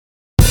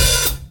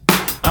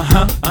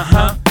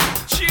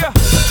Yeah.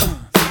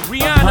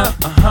 Rihanna.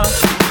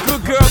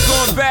 Good girl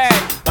going bad.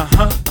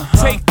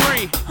 Take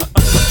 3.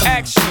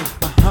 Action.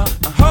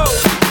 Ho.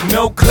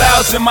 No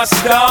clouds in my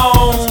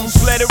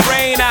stones. Let it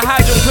rain. I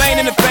hydroplane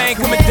in the bank.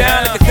 Coming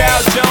down like a Dow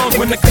Jones.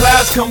 When the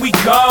clouds come, we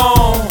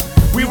gone.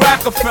 We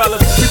Rockefeller.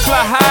 We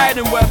fly higher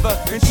than weather.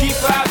 And cheap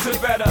vibes are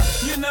better.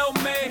 You know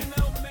me.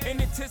 In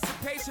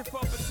anticipation for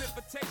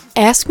precipitation.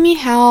 Ask me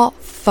how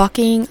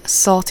fucking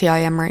salty I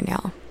am right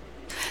now.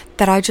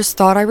 That I just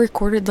thought I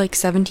recorded like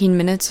 17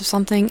 minutes of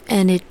something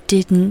and it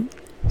didn't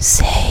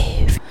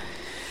save.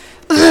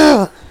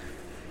 Ugh.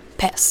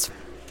 Pissed.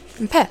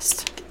 I'm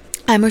pissed.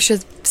 I almost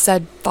should have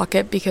said fuck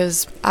it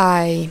because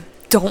I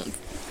don't,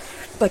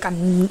 like,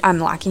 I'm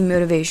lacking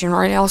motivation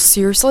right now,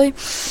 seriously.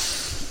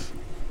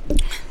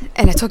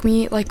 And it took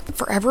me like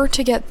forever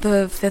to get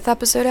the 5th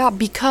episode out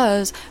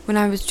because when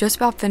I was just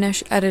about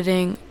finished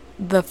editing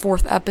the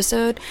 4th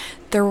episode,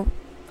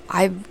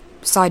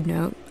 side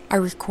note, I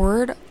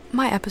record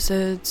my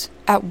episodes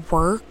at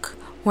work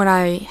when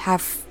I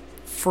have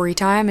free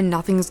time and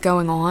nothing's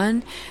going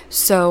on.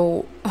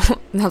 So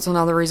that's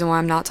another reason why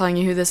I'm not telling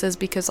you who this is,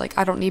 because like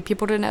I don't need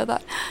people to know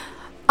that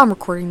I'm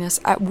recording this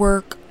at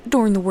work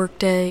during the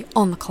workday,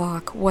 on the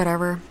clock,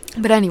 whatever.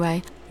 But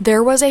anyway,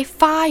 there was a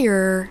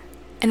fire,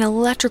 an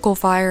electrical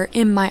fire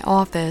in my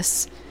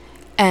office,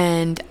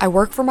 and I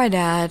work for my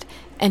dad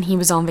and he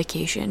was on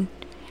vacation.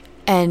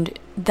 And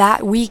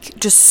that week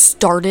just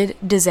started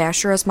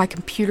disastrous. My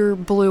computer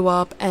blew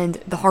up and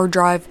the hard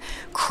drive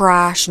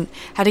crashed and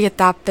had to get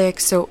that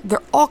fixed. So there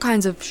are all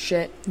kinds of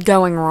shit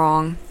going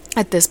wrong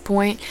at this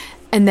point.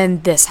 And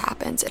then this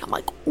happens. And I'm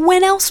like,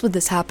 when else would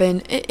this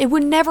happen? It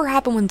would never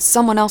happen when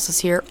someone else is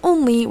here,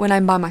 only when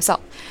I'm by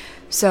myself.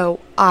 So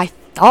I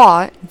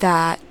thought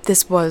that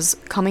this was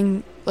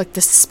coming, like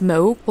the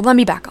smoke. Well, let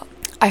me back up.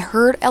 I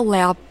heard a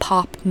loud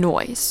pop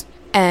noise.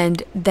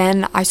 And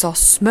then I saw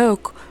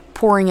smoke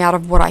pouring out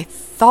of what I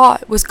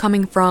thought was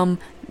coming from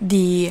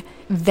the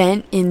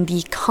vent in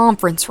the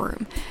conference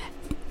room.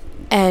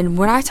 And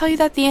when I tell you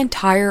that the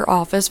entire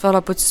office filled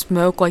up with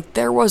smoke, like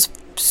there was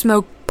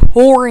smoke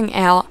pouring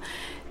out,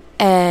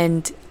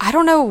 and I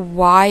don't know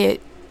why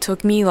it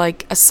took me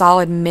like a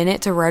solid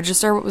minute to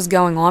register what was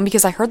going on,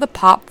 because I heard the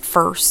pop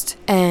first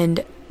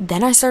and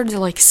then I started to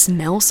like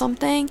smell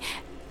something,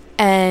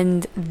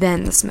 and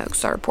then the smoke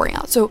started pouring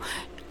out. So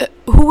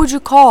who would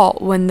you call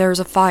when there's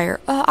a fire?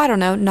 I don't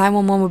know.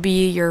 911 would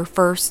be your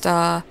first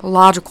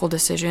logical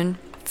decision.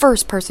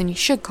 First person you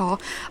should call.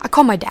 I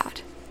call my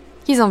dad.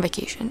 He's on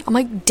vacation. I'm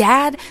like,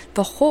 Dad,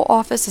 the whole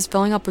office is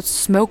filling up with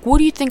smoke. What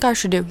do you think I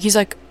should do? He's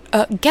like,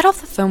 get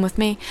off the phone with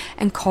me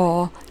and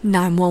call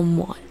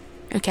 911.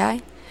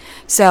 Okay?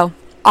 So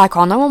I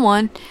call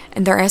 911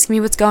 and they're asking me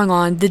what's going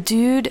on. The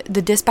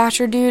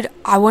dispatcher dude,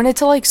 I wanted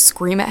to like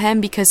scream at him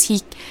because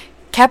he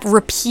kept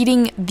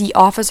repeating the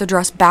office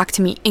address back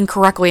to me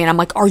incorrectly, and I'm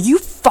like, are you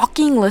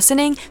fucking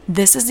listening?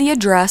 This is the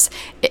address,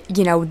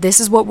 this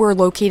is what we're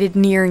located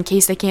near in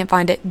case they can't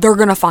find it. They're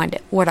gonna find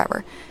it,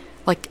 whatever.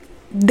 Like,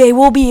 they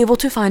will be able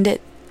to find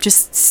it.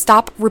 Just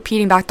stop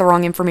repeating back the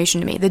wrong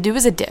information to me. The dude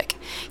was a dick.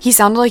 He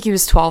sounded like he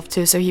was 12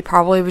 too, so he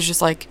probably was just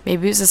like,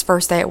 maybe it was his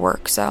first day at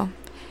work, so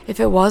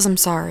if it was, I'm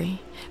sorry.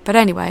 But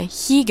anyway,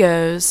 he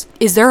goes,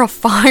 is there a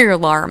fire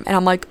alarm? And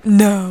I'm like,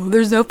 no,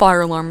 there's no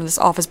fire alarm in this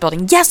office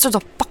building. Yes, there's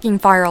a fucking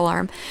fire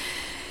alarm.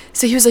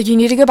 So he was like, you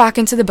need to go back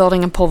into the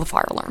building and pull the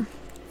fire alarm.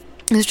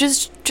 It's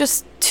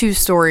just 2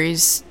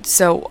 stories.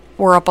 So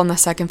we're up on the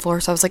 2nd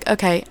floor. So I was like,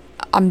 okay,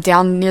 I'm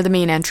down near the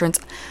main entrance.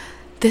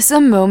 This is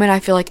a moment I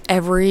feel like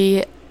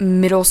every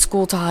middle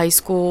school to high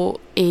school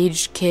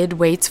age kid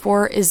waits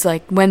for, is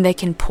like when they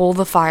can pull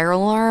the fire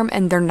alarm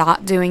and they're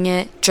not doing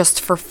it just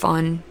for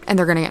fun and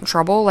they're gonna get in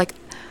trouble. Like,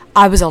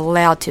 I was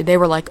allowed to. They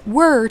were like,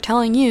 we're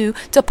telling you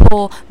to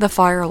pull the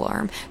fire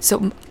alarm.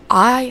 So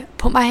I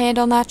put my hand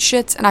on that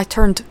shit and I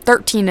turned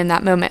 13 in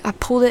that moment. I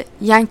pulled it,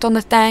 yanked on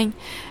the thing,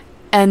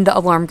 and the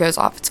alarm goes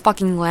off. It's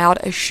fucking loud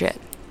as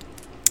shit.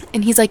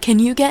 And he's like, can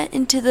you get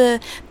into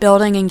the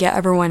building and get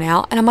everyone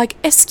out? And I'm like,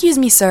 excuse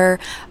me, sir.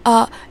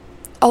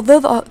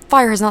 Although the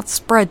fire has not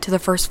spread to the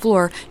 1st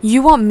floor,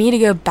 you want me to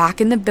go back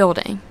in the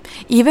building,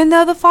 even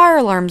though the fire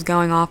alarm's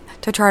going off,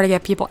 to try to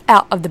get people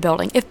out of the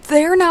building. If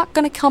they're not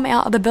going to come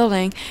out of the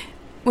building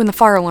when the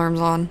fire alarm's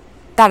on,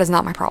 that is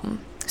not my problem.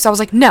 So I was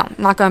like, no, I'm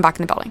not going back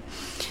in the building.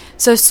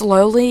 So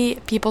slowly,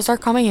 people start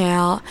coming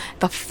out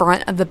the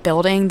front of the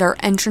building. There are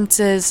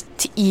entrances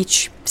to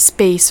each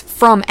space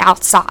from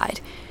outside.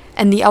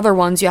 And the other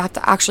ones, you have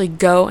to actually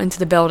go into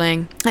the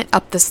building and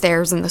up the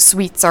stairs, and the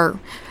suites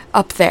are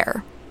up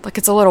there. Like,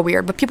 it's a little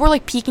weird. But people are,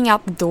 like, peeking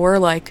out the door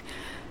like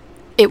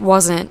it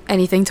wasn't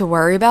anything to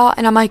worry about.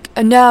 And I'm like,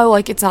 no,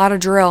 like, it's not a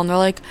drill. And they're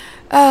like,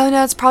 oh,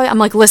 no, it's probably... I'm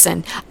like,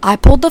 listen, I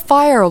pulled the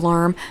fire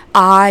alarm.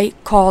 I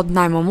called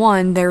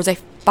 911. There's a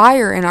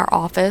fire in our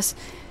office.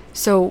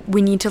 So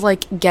we need to,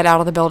 like, get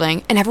out of the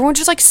building. And everyone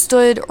just, like,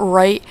 stood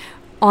right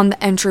on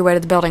the entryway to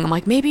the building. I'm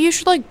like, maybe you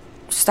should, like,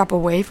 step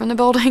away from the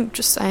building.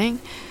 Just saying.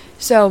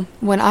 So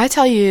when I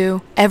tell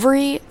you,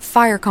 every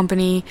fire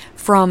company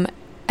from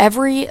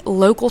every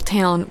local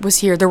town was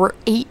here. There were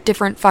 8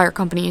 different fire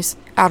companies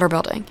at our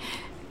building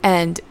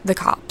and the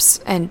cops.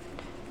 And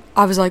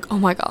I was like, oh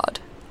my God.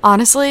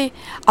 Honestly,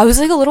 I was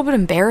like a little bit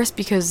embarrassed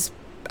because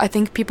I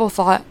think people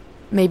thought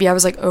maybe I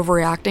was like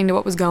overreacting to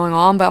what was going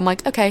on. But I'm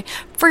like, okay,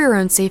 for your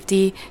own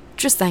safety,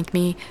 just thank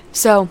me.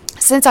 So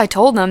since I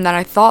told them that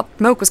I thought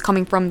smoke was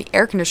coming from the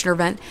air conditioner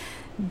vent,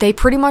 they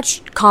pretty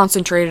much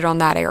concentrated on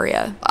that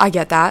area. I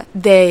get that.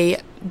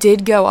 They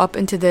did go up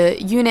into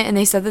the unit and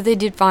they said that they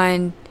did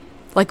find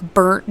like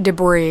burnt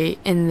debris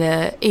in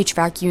the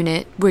HVAC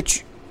unit,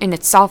 which in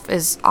itself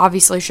is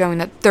obviously showing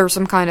that there's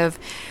some kind of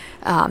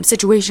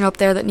situation up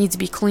there that needs to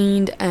be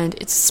cleaned and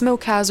it's a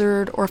smoke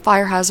hazard or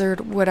fire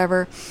hazard,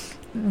 whatever.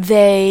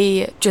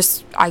 They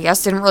just, I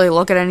guess, didn't really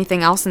look at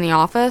anything else in the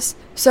office.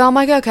 So I'm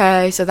like,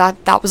 okay, so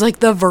that was like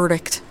the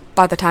verdict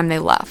by the time they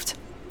left.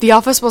 The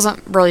office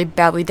wasn't really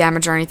badly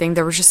damaged or anything.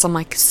 There was just some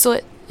like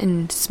soot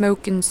and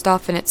smoke and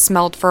stuff, and it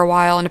smelled for a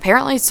while. And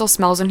apparently it still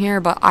smells in here,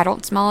 but I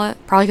don't smell it.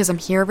 Probably because I'm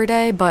here every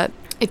day. But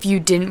if you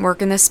didn't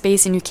work in this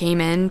space and you came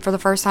in for the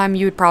first time,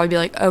 you would probably be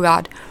like, oh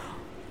God,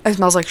 it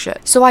smells like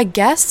shit. So I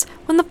guess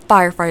when the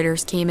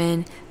firefighters came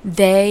in,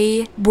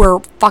 they were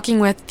fucking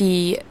with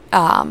the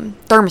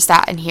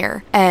thermostat in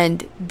here.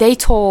 And they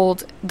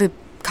told the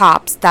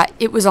cops that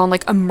it was on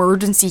like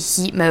emergency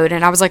heat mode,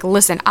 and I was like,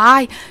 listen,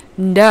 I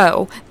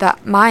know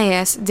that my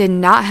ass did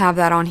not have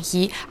that on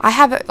heat. I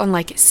have it on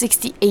like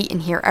 68 in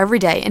here every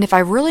day, and if I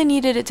really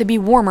needed it to be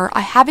warmer,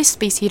 I have a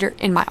space heater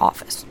in my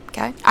office.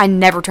 Okay, I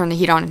never turn the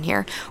heat on in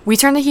here. We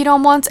turned the heat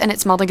on once and it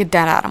smelled like a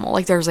dead animal.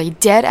 Like there's a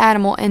dead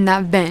animal in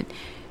that vent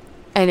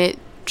and it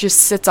just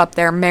sits up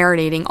there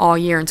marinating all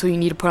year until you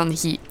need to put on the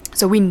heat.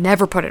 So we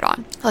never put it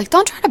on. Like,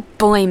 don't try to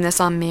blame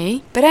this on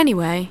me. But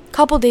anyway, a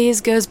couple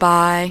days goes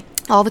by,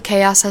 all the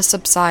chaos has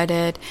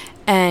subsided,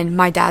 and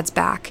my dad's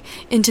back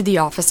into the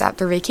office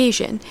after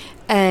vacation.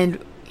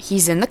 And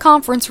he's in the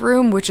conference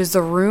room, which is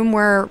the room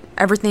where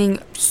everything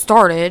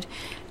started.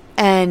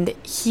 And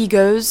he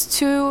goes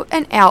to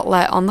an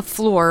outlet on the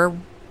floor,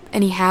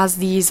 and he has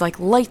these like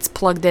lights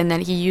plugged in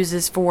that he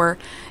uses for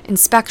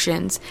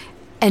inspections.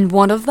 And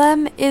one of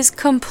them is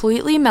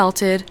completely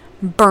melted,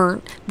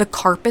 burnt. The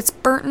carpet's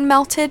burnt and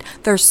melted.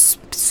 There's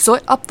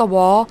soot up the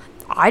wall.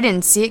 I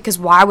didn't see it because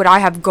why would I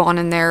have gone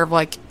in there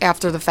like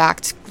after the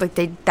fact? Like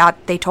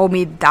they told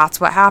me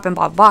that's what happened,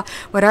 blah blah,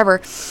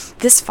 whatever.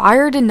 This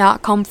fire did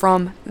not come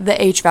from the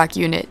HVAC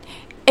unit.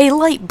 A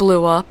light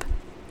blew up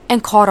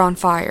and caught on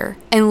fire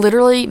and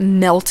literally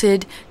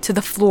melted to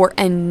the floor.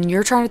 And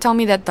you're trying to tell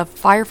me that the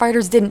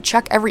firefighters didn't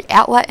check every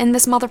outlet in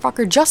this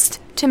motherfucker just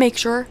to make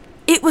sure?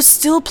 It was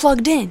still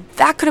plugged in.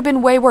 That could have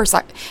been way worse.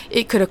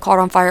 It could have caught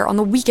on fire on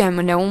the weekend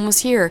when no one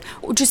was here.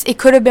 It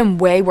could have been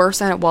way worse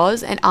than it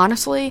was. And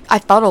honestly, I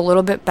felt a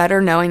little bit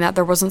better knowing that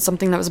there wasn't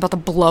something that was about to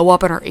blow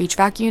up in our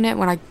HVAC unit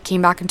when I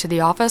came back into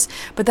the office.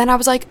 But then I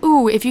was like,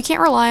 ooh, if you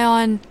can't rely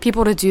on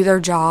people to do their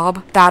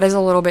job, that is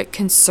a little bit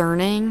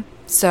concerning.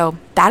 So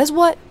that is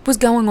what was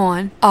going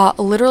on.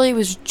 Literally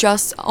was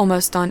just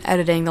almost done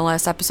editing the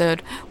last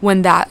episode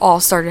when that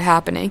all started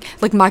happening.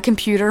 Like my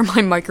computer,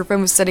 my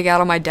microphone was sitting out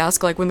on my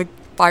desk. Like when the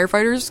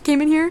firefighters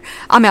came in here,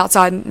 I'm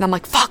outside and I'm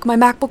like, fuck, my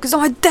MacBook is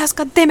on my desk,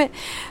 god damn it.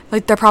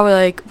 Like they're probably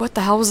like, what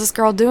the hell was this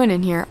girl doing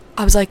in here?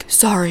 I was like,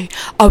 sorry,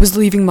 I was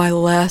leaving my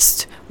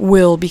last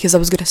will because I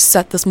was gonna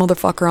set this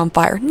motherfucker on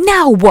fire.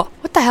 Now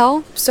what the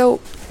hell?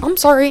 So I'm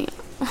sorry.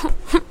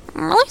 I'm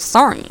really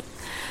sorry.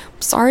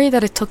 Sorry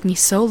that it took me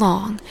so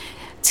long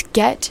to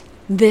get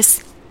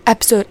this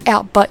episode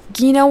out, but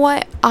you know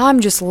what?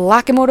 I'm just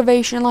lacking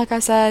motivation, like I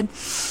said.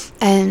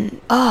 And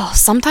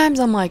sometimes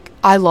I'm like,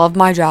 I love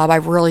my job, I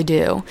really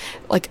do.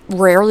 Like,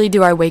 rarely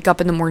do I wake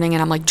up in the morning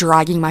and I'm like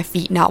dragging my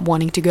feet, not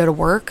wanting to go to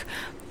work.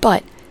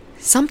 But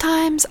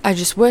sometimes I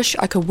just wish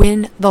I could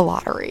win the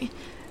lottery.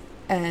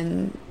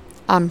 And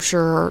I'm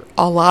sure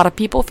a lot of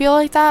people feel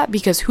like that,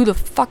 because who the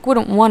fuck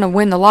wouldn't want to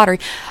win the lottery?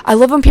 I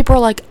love when people are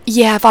like,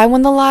 yeah, if I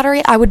won the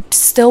lottery, I would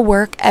still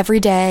work every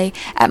day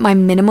at my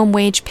minimum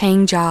wage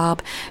paying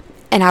job,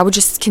 and I would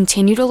just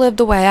continue to live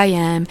the way I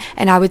am,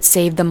 and I would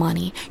save the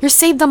money. You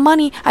save the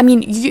money? I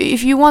mean,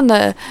 if you won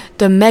the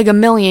mega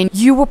million,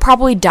 you will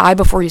probably die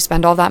before you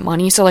spend all that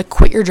money, so like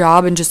quit your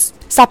job and just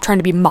stop trying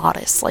to be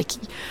modest. Like,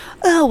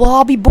 oh, well,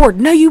 I'll be bored.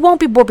 No, you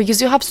won't be bored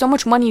because you'll have so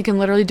much money you can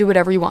literally do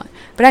whatever you want.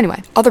 But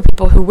anyway, other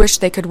people who wish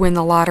they could win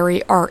the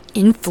lottery are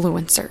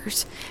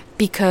influencers,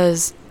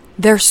 because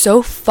they're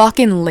so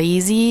fucking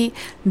lazy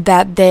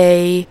that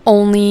they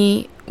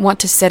only want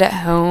to sit at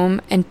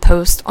home and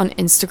post on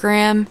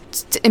Instagram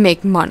to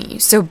make money.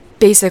 So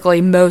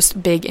basically,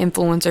 most big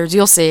influencers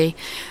you'll see,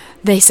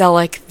 they sell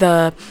like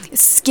the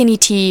skinny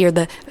tea or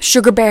the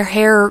sugar bear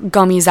hair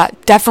gummies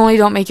that definitely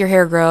don't make your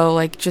hair grow.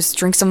 Like, just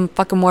drink some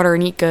fucking water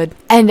and eat good.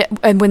 And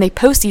when they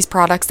post these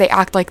products, they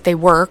act like they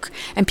work,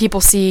 and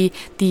people see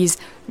these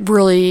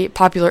really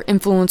popular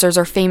influencers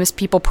or famous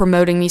people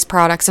promoting these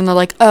products, and they're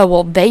like, oh,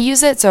 well, they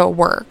use it, so it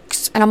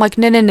works. And I'm like,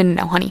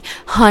 no,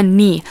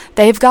 honey.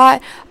 They've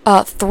got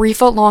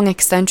 3-foot long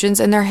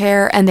extensions in their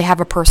hair, and they have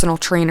a personal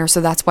trainer,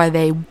 so that's why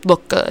they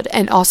look good.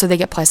 And also they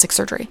get plastic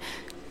surgery.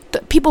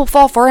 people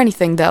fall for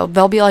anything though.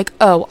 They'll be like,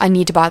 oh, I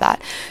need to buy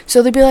that.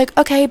 So they'll be like,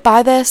 okay,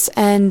 buy this,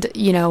 and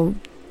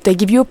they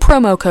give you a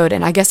promo code,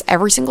 and I guess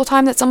every single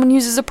time that someone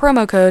uses a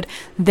promo code,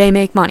 they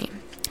make money.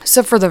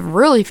 So for the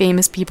really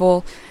famous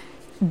people,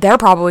 they're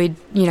probably,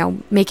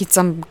 making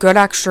some good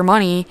extra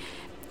money,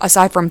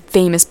 aside from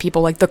famous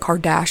people like the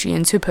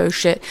Kardashians who post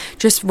shit,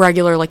 just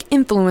regular like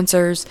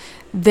influencers.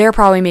 They're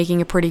probably making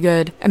a pretty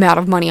good amount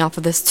of money off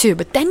of this too.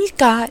 But then you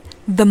got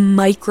the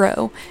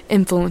micro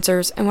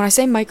influencers. And when I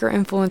say micro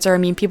influencer, I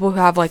mean people who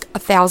have like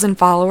 1,000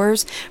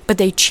 followers, but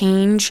they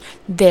change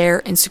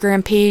their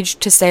Instagram page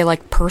to say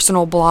like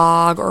personal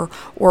blog or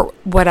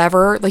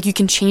whatever. Like you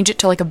can change it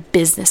to like a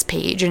business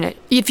page, and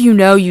if you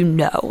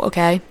know,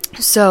 okay?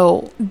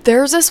 So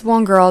there's this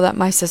one girl that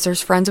my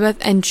sister's friends with,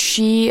 and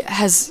she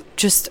has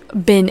just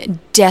been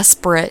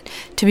desperate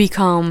to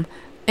become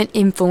an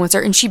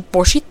influencer, and she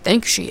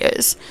thinks she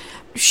is.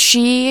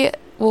 She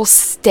will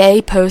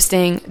stay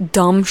posting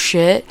dumb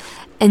shit,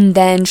 and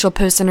then she'll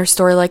post in her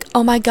story like,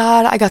 oh my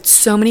god, I got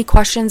so many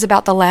questions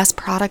about the last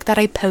product that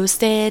I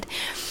posted,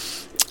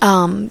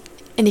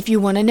 and if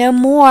you want to know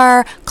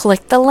more,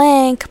 click the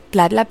link,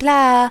 blah blah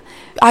blah.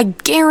 I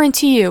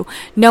guarantee you,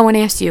 no one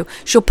asked you.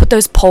 She'll put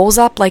those polls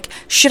up like,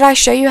 should I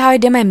show you how I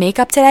did my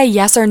makeup today?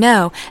 Yes or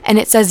no? And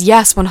it says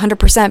yes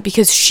 100%,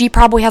 because she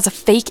probably has a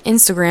fake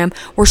Instagram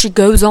where she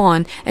goes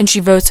on and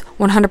she votes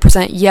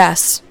 100%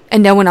 yes,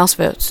 and no one else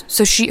votes.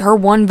 So her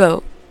one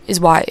vote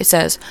is why it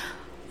says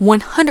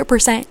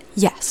 100%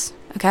 yes,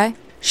 okay?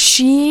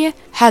 She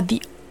had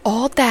the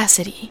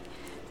audacity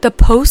to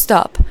post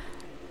up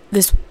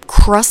this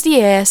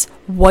crusty ass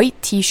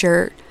white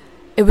t-shirt.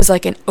 It was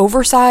like an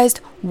oversized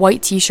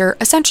white t-shirt.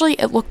 Essentially,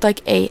 it looked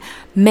like a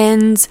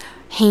men's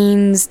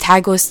Hanes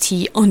tagless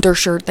tee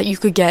undershirt that you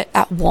could get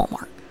at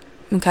Walmart.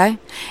 Okay?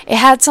 It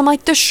had some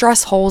like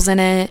distress holes in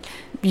it.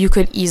 You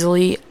could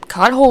easily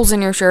cut holes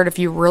in your shirt if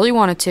you really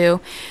wanted to.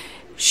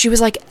 She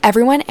was like,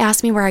 everyone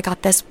asked me where I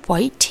got this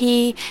white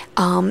tee.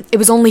 It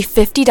was only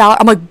 $50.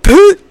 I'm like,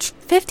 bitch!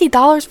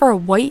 $50 for a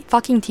white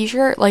fucking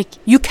t-shirt? Like,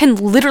 you can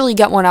literally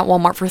get one at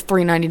Walmart for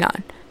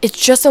 $3.99. It's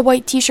just a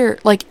white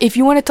t-shirt. Like, if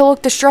you want it to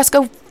look distressed,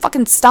 go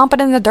fucking stomp it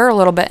in the dirt a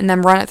little bit and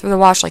then run it through the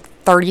wash like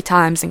 30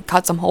 times and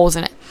cut some holes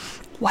in it.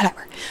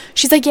 Whatever.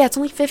 She's like, yeah, it's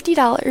only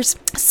 $50.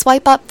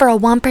 Swipe up for a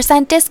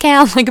 1%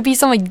 discount. Like, it'd be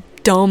some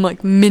like dumb,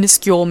 like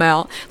minuscule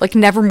amount. Like,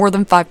 never more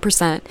than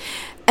 5%.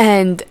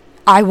 And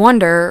I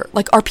wonder,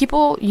 like, are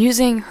people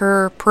using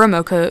her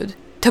promo code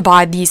to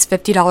buy these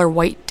 $50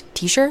 white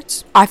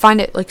t-shirts? I find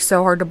it like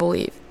so hard to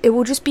believe. It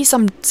will just be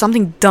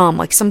something dumb,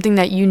 like something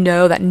that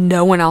that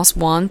no one else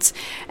wants,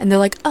 and they're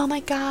like, oh my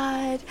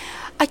god,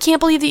 I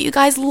can't believe that you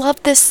guys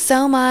love this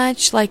so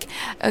much. Like,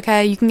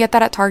 okay, you can get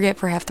that at Target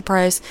for half the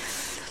price,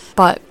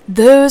 but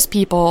those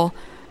people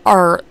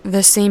are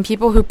the same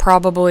people who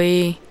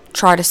probably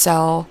try to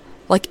sell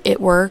like It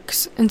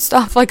Works and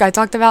stuff, like I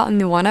talked about in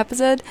the one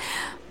episode.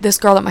 This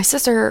girl that my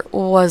sister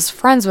was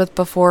friends with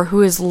before,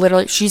 who is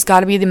literally, she's got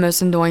to be the most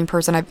annoying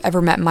person I've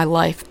ever met in my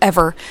life,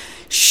 ever.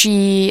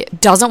 She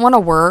doesn't want to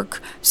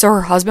work, so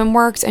her husband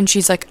works, and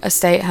she's like a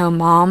stay-at-home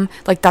mom.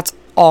 Like, that's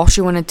all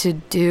she wanted to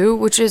do,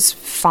 which is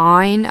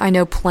fine. I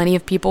know plenty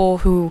of people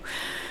who,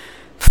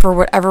 for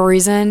whatever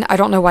reason, I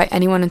don't know why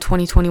anyone in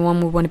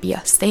 2021 would want to be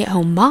a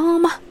stay-at-home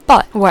mom,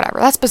 but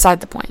whatever, that's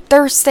beside the point.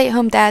 There's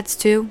stay-at-home dads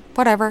too,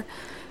 whatever.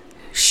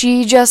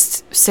 She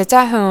just sits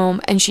at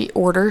home and she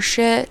orders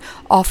shit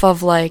off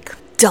of like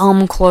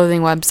dumb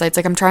clothing websites.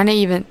 Like, I'm trying to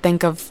even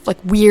think of like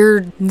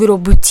weird little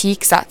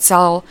boutiques that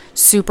sell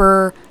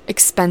super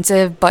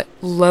expensive but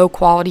low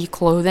quality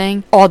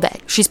clothing all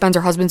day. She spends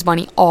her husband's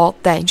money all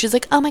day, and she's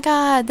like, oh my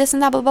god, this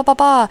and that, blah blah blah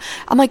blah.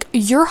 I'm like,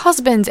 your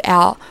husband's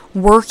out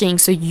working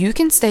so you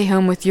can stay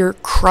home with your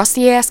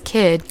crusty ass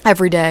kid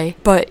every day,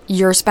 but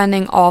you're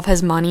spending all of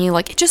his money.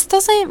 Like, it just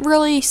doesn't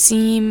really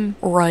seem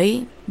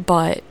right.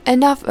 But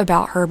enough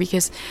about her,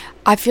 because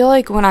I feel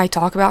like when I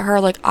talk about her,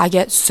 like, I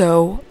get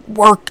so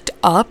worked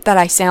up that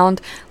I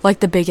sound like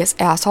the biggest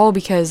asshole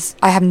because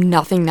I have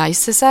nothing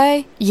nice to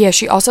say. Yeah,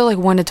 she also like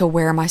wanted to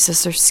wear my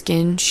sister's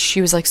skin.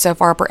 She was like so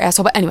far up her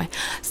asshole. But anyway,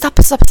 stop.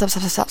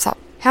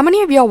 How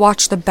many of y'all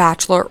watch The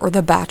Bachelor or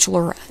The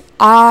Bachelorette?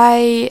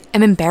 I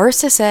am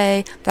embarrassed to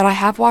say that I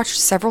have watched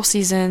several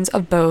seasons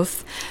of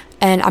both,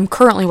 and I'm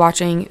currently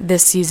watching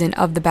this season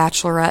of The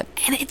Bachelorette.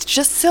 And it's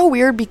just so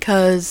weird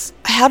because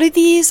how do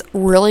these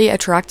really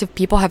attractive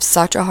people have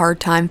such a hard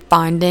time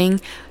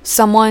finding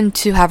someone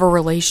to have a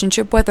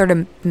relationship with or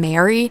to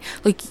marry?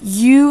 Like,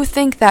 you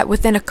think that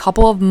within a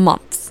couple of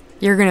months,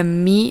 you're gonna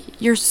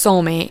meet your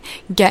soulmate,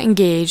 get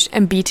engaged,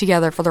 and be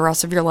together for the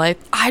rest of your life.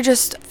 I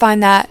just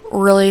find that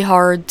really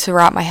hard to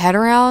wrap my head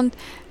around.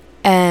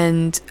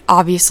 And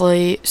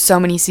obviously so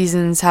many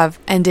seasons have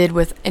ended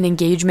with an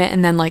engagement,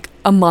 and then like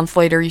a month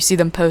later you see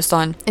them post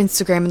on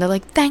Instagram and they're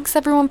like, thanks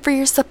everyone for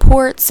your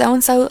support, so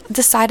and so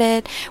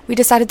we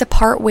decided to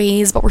part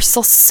ways, but we're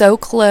still so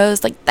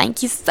close, like,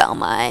 thank you so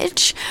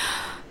much.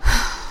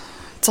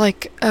 It's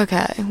like,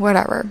 okay,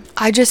 whatever.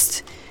 I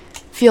just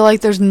feel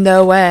like there's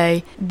no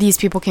way these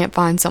people can't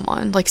find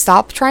someone. Like,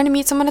 stop trying to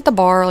meet someone at the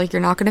bar. Like,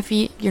 you're not gonna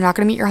meet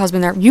your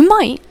husband there. You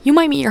might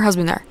meet your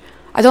husband there.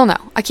 I don't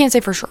know. I can't say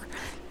for sure,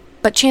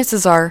 but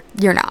chances are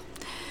you're not.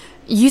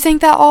 You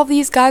think that all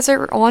these guys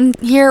are on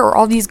here, or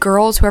all these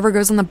girls, whoever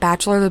goes on The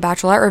Bachelor or The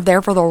Bachelorette, are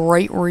there for the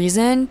right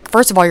reason?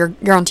 First of all, you're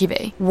on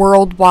TV.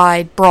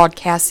 Worldwide,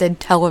 broadcasted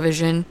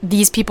television.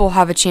 These people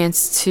have a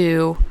chance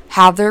to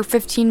have their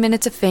 15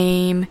 minutes of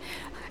fame,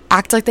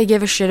 act like they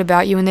give a shit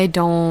about you when they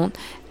don't,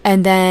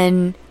 and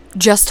then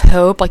just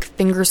hope, like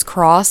fingers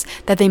crossed,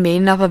 that they made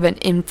enough of an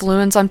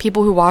influence on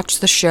people who watch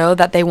the show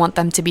that they want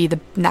them to be the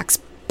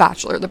next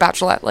Bachelor, The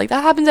Bachelorette. Like,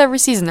 that happens every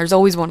season. There's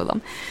always one of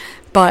them.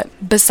 But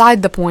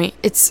beside the point,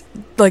 it's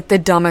like the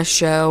dumbest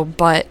show,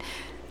 but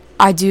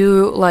I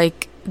do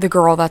like the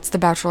girl that's the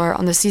Bachelor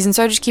on this season,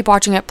 so I just keep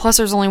watching it. Plus,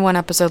 there's only one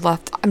episode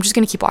left. I'm just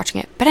going to keep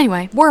watching it. But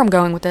anyway, where I'm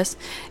going with this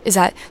is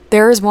that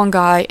there is one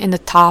guy in the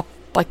top,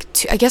 like,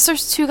 two, I guess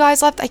there's 2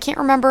 guys left. I can't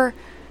remember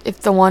if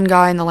the one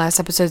guy in the last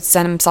episode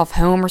sent himself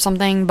home or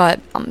something, but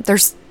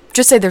there's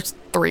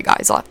 3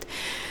 guys left.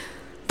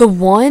 The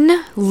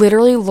one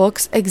literally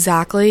looks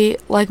exactly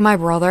like my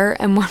brother,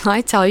 and when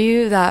I tell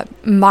you that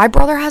my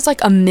brother has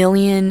like a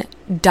million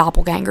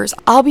doppelgangers,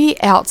 I'll be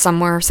out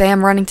somewhere, say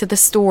I'm running to the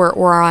store,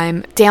 or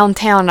I'm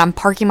downtown and I'm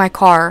parking my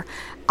car,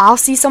 I'll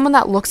see someone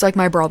that looks like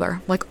my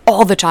brother, like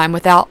all the time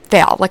without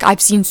fail. Like,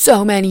 I've seen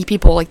so many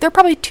people, like there are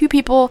probably 2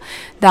 people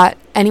that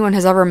anyone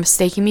has ever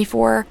mistaken me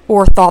for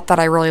or thought that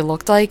I really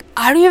looked like.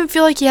 I don't even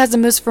feel like he has the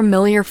most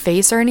familiar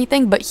face or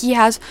anything, but he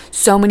has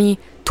so many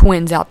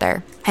twins out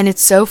there. And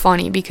it's so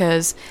funny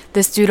because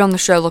this dude on the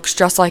show looks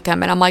just like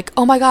him, and I'm like,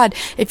 oh my god,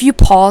 if you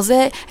pause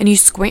it and you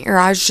squint your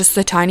eyes just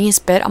the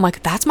tiniest bit, I'm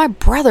like, that's my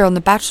brother on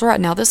The Bachelorette.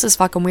 Now this is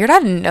fucking weird. I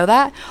didn't know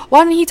that.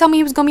 Why didn't he tell me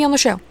he was gonna be on the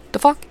show? The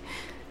fuck?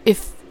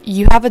 If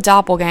you have a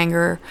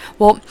doppelganger,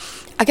 well,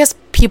 I guess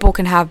people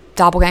can have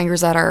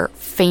doppelgangers that are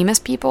famous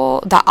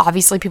people that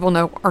obviously people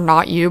know are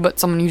not you, but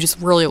someone you just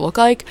really look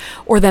like,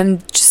 or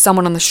then just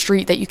someone on the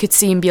street that you could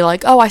see and be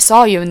like, oh, I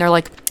saw you, and they're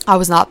like, I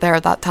was not there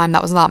at that time,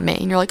 that was not me,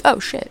 and you're like, oh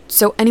shit.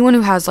 So anyone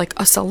who has like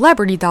a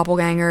celebrity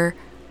doppelganger,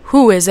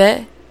 who is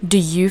it? Do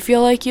you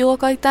feel like you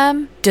look like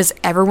them? Does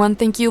everyone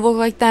think you look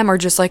like them, or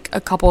just like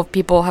a couple of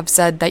people have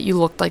said that you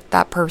looked like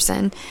that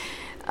person?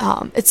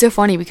 It's so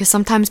funny because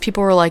sometimes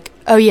people are like,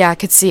 oh yeah, I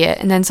could see it,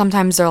 and then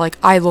sometimes they're like,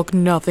 I look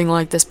nothing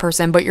like this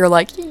person, but you're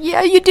like,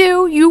 yeah, you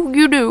do,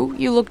 you do,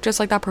 you look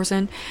just like that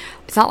person.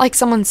 It's not like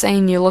someone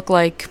saying you look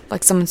like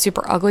someone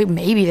super ugly.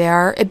 Maybe they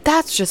are.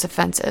 That's just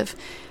offensive.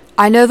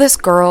 I know this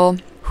girl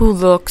who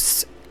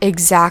looks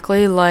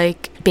exactly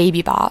like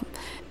Baby Bob,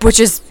 which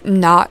is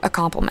not a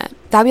compliment.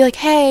 That'd be like,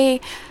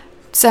 hey,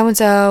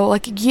 so-and-so,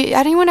 like, did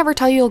anyone ever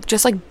tell you look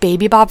just like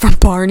Baby Bob from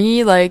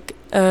Barney? Like,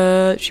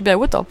 she'd be like,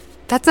 what the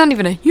that's not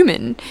even a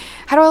human.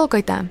 How do I look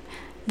like them?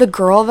 The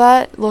girl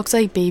that looks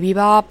like Baby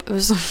Bob, it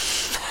was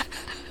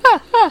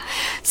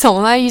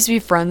someone I used to be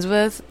friends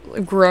with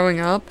growing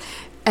up,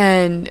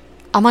 and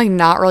I'm like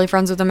not really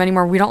friends with them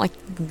anymore. We don't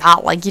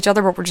not like each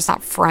other, but we're just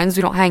not friends.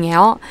 We don't hang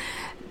out.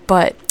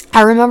 But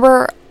I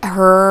remember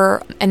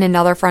her and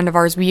another friend of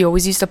ours, we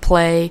always used to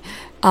play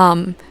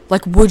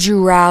like Would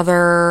You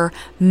Rather,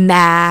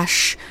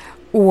 MASH,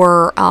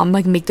 or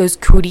like make those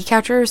cootie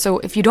catchers. So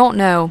if you don't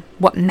know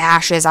what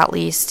MASH is, at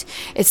least,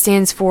 it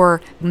stands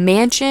for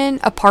Mansion,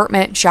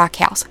 Apartment, Shack,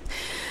 House.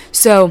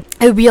 So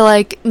it would be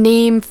like,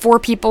 name 4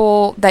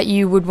 people that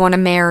you would want to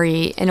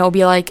marry, and it'll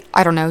be like,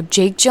 I don't know,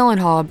 Jake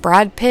Gyllenhaal,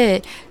 Brad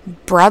Pitt,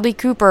 Bradley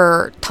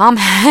Cooper, Tom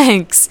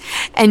Hanks,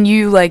 and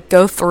you like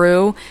go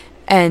through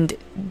and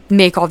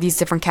make all these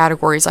different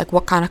categories, like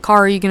what kind of car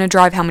are you going to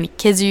drive, how many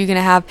kids are you going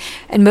to have,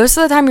 and most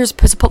of the time you're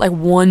supposed to put like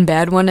one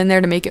bad one in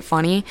there to make it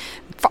funny.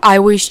 I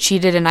always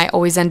cheated, and I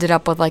always ended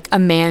up with like a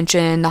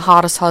mansion, the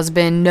hottest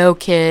husband, no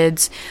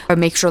kids. I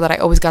make sure that I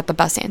always got the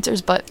best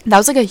answers, but that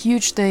was like a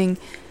huge thing.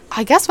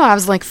 I guess when I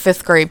was in like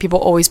 5th grade, people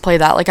always play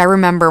that. Like, I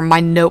remember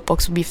my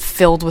notebooks would be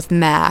filled with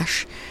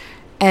MASH.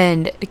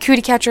 And a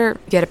cootie catcher,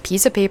 you get a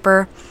piece of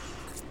paper,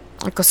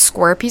 like a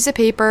square piece of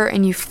paper,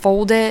 and you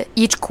fold it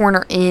each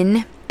corner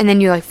in, and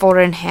then you like fold it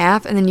in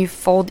half, and then you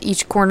fold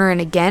each corner in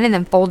again, and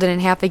then fold it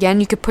in half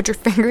again. You could put your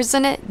fingers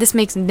in it. This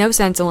makes no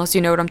sense unless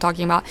you know what I'm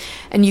talking about.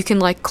 And you can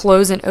like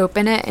close and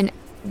open it, and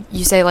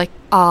you say like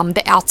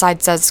the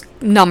outside says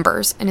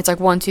numbers, and it's like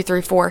 1 2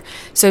 3 4.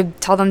 So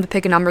tell them to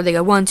pick a number. They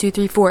go 1 2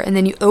 3 4, and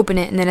then you open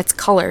it, and then it's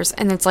colors,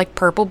 and it's like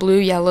purple, blue,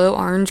 yellow,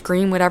 orange,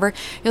 green, whatever.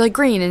 You're like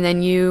green, and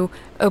then you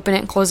open it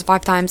and close it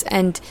 5 times,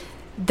 and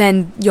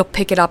then you'll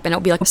pick it up, and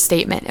it'll be like a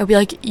statement. It'll be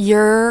like,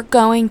 you're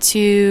going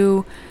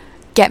to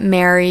get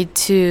married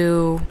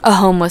to a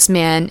homeless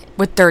man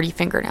with dirty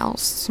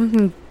fingernails.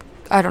 Something,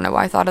 I don't know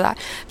why I thought of that.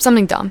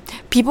 Something dumb.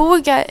 People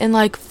would get in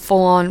like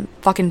full-on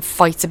fucking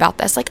fights about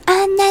this. Like,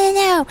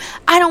 no,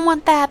 I don't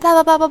want that, blah,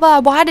 blah, blah, blah, blah.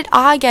 Why did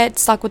I get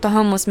stuck with the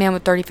homeless man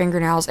with dirty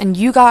fingernails, and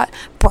you got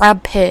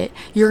Brad Pitt?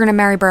 You're gonna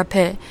marry Brad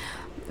Pitt.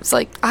 It's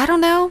like, I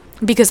don't know,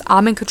 because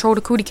I'm in control of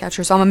the cootie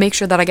catcher, so I'm gonna make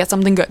sure that I get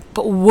something good.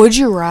 But Would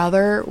You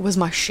Rather was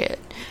my shit.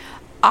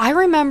 I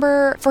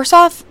remember, first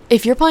off,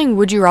 if you're playing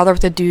Would You Rather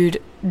with a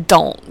dude,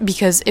 don't,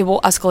 because it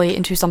will escalate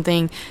into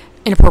something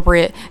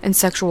inappropriate and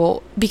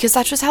sexual, because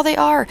that's just how they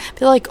are.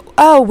 They're like,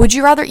 oh, would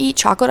you rather eat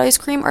chocolate ice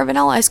cream or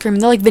vanilla ice cream?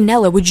 And they're like,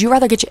 vanilla. Would you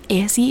rather get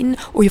your ass eaten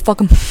or you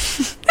fucking...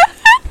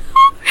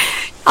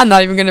 I'm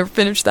not even gonna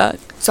finish that.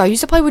 So I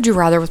used to play Would You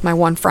Rather with my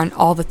one friend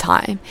all the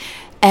time,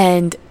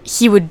 and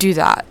he would do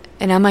that.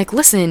 And I'm like,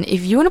 listen,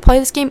 if you want to play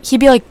this game, he'd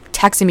be like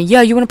texting me,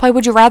 yeah, you want to play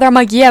Would You Rather? I'm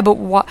like, yeah, but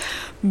what?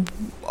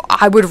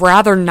 I would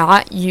rather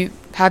not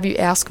have you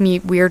ask me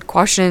weird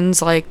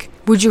questions like,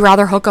 would you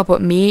rather hook up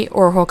with me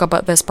or hook up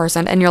with this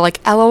person? And you're like,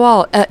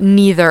 LOL,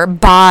 neither,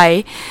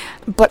 bye.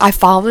 But I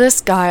follow this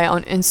guy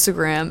on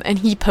Instagram, and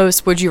he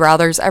posts Would You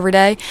Rathers every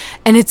day,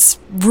 and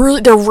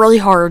they're really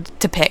hard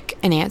to pick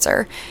an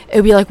answer. It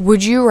would be like,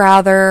 would you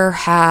rather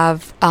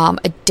have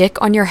a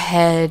dick on your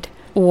head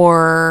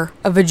or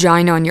a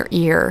vagina on your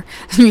ear?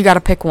 You gotta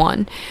pick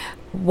one.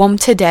 One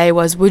today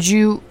was,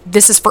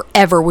 this is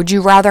forever, would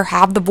you rather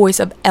have the voice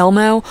of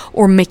Elmo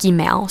or Mickey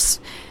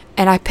Mouse?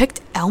 And I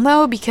picked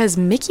Elmo because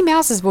Mickey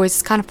Mouse's voice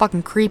is kind of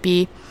fucking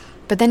creepy.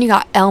 But then you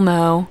got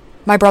Elmo.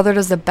 My brother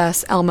does the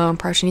best Elmo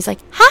impression. He's like,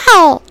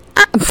 hi,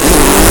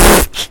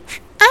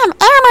 I'm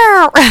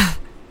Elmo.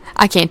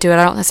 I can't do it.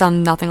 I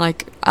sound nothing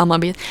like Elmo.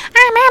 I'm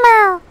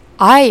Elmo.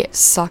 I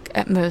suck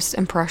at most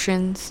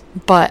impressions,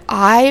 but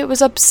I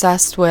was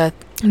obsessed with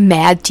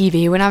Mad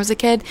TV when I was a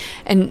kid,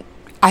 and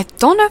I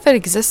don't know if it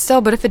exists still,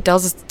 but if it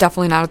does, it's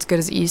definitely not as good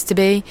as it used to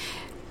be.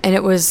 And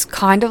it was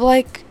kind of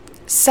like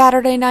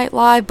Saturday Night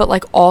Live, but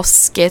like all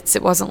skits.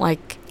 It wasn't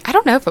like, I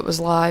don't know if it was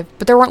live,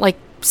 but there weren't like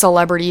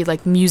celebrity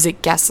like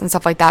music guests and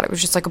stuff like that. It was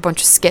just like a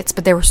bunch of skits,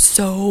 but they were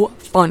so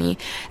funny,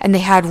 and they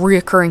had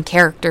reoccurring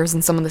characters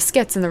in some of the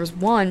skits. And there was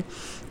one,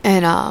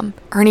 and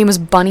her name was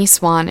Bunny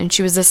Swan, and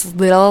she was this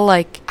little,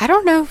 like, I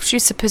don't know if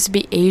she's supposed to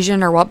be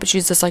Asian or what, but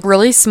she's this like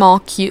really small,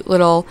 cute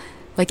little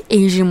like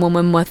Asian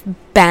woman with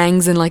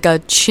bangs and like a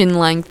chin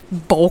length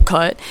bowl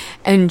cut,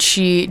 and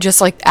she just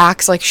like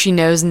acts like she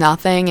knows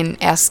nothing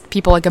and asks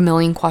people like a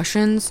million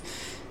questions.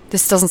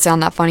 This doesn't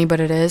sound that funny, but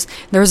it is.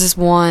 There was this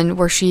one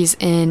where she's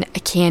in a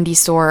candy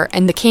store,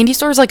 and the candy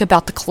store is like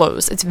about to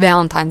close. It's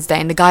Valentine's Day,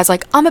 and the guy's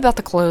like, I'm about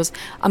to close,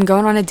 I'm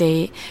going on a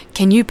date,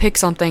 can you pick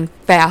something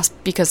fast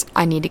because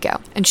I need to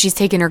go? And she's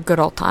taking her good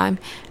old time,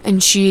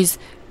 and she's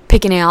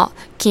picking out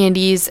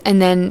candies,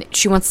 and then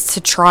she wants to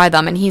try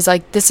them, and he's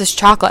like, this is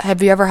chocolate,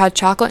 have you ever had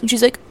chocolate? And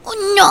she's like,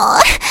 oh no,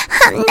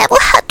 I've never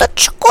had the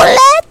chocolate.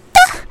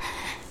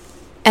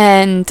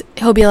 And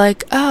he'll be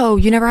like, oh,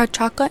 you never had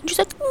chocolate? And she's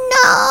like,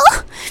 no.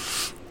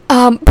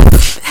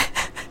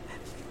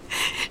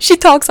 She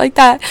talks like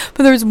that.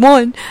 But there's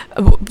one,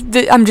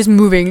 I'm just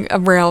moving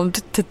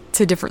around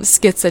to different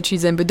skits that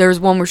she's in, but there's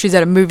one where she's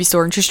at a movie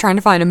store and she's trying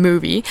to find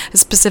a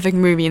specific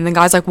movie, and the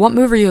guy's like, what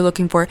movie are you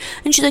looking for?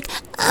 And she's like,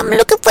 I'm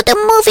looking for the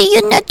movie,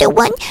 you know, the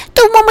one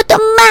with the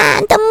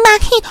man,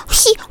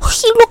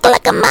 he look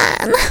like a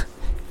man.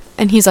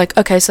 And he's like,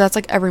 okay, so that's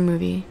like every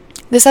movie.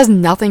 This has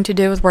nothing to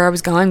do with where I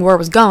was going. Where I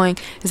was going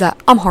is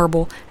that I'm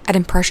horrible at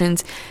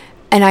impressions.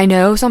 And I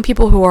know some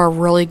people who are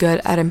really good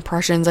at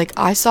impressions. Like,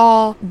 I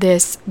saw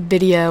this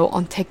video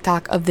on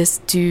TikTok of this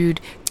dude.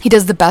 He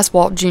does the best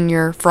Walt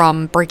Jr.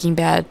 from Breaking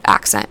Bad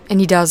accent. And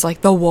he does,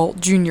 like, the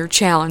Walt Jr.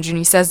 challenge. And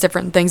he says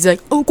different things. He's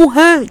like, Uncle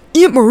Hank,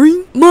 Aunt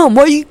Marie, Mom,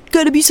 why you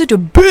gotta be such a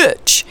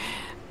bitch?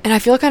 And I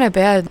feel kind of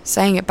bad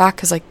saying it back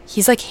because, like,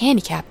 he's, like,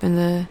 handicapped in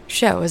the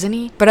show, isn't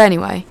he? But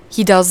anyway,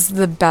 he does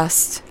the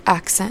best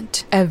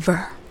accent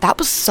ever. That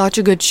was such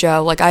a good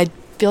show. Like, I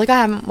feel like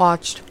I haven't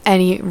watched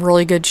any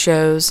really good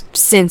shows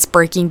since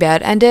Breaking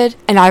Bad ended.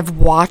 And I've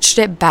watched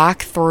it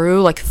back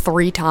through, like,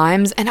 3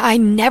 times. And I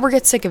never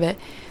get sick of it.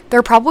 There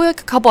are probably, like,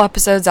 a couple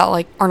episodes that,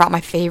 like, are not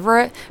my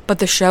favorite. But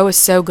the show is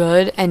so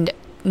good and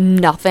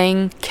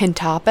nothing can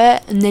top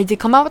it. And they did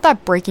come out with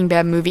that Breaking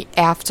Bad movie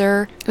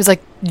after. It was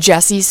like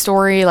Jesse's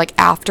story, like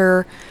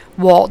after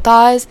Walt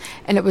dies,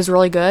 and it was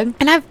really good.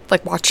 And I've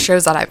like watched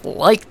shows that I've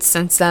liked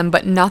since then,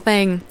 but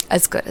nothing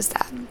as good as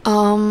that.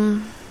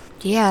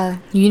 Yeah,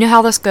 you know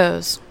how this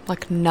goes.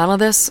 Like, none of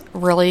this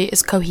really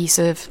is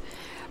cohesive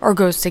or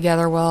goes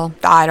together well.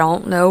 I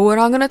don't know what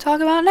I'm gonna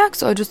talk about next,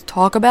 so I just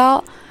talk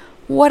about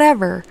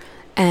whatever.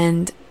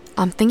 And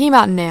I'm thinking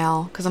about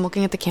now, because I'm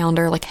looking at the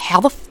calendar, like, how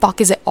the fuck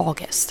is it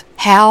August?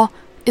 How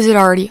is it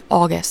already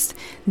August?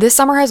 This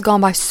summer has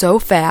gone by so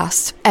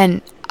fast,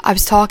 and I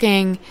was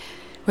talking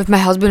with my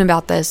husband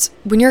about this.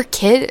 When you're a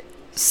kid,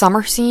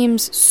 summer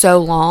seems so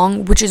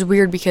long, which is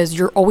weird because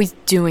you're always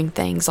doing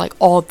things, like,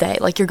 all day.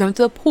 Like, you're going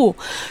to the pool,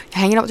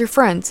 you're hanging out with your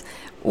friends,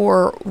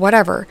 or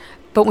whatever.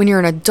 But when you're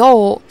an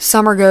adult,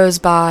 summer goes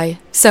by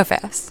so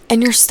fast.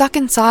 And you're stuck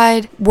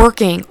inside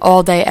working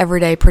all day, every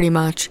day, pretty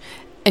much.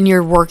 And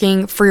you're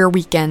working for your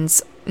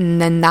weekends,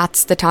 and then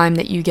that's the time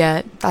that you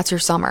get, that's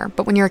your summer.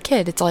 But when you're a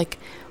kid, it's like,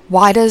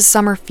 why does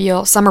summer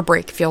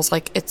break feels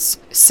like it's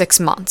 6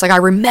 months? Like, I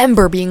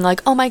remember being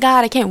like, oh my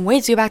god, I can't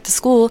wait to go back to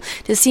school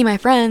to see my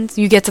friends.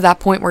 You get to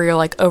that point where you're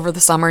like over the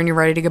summer and you're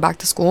ready to go back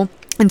to school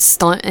and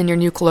stunt in your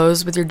new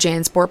clothes with your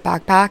JanSport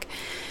backpack.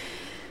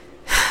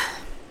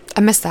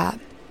 I miss that.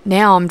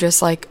 now I'm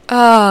just like,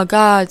 oh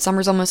God,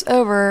 summer's almost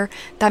over.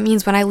 That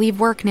means when I leave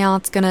work now,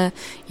 it's gonna,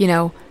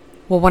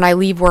 when I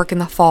leave work in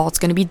the fall, it's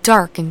gonna be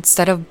dark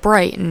instead of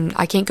bright, and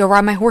I can't go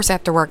ride my horse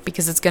after work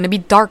because it's gonna be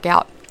dark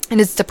out,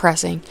 and it's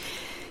depressing.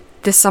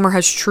 This summer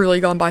has truly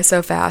gone by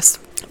so fast,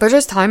 but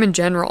just time in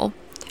general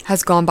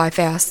has gone by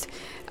fast.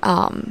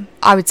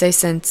 I would say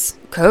since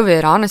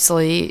COVID,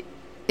 honestly,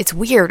 it's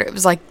weird. It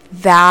was like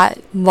that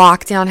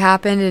lockdown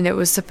happened and it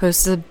was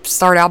supposed to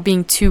start out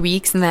being 2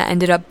 weeks and that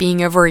ended up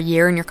being over a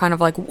year, and you're kind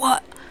of like,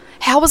 what?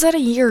 How was that a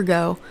year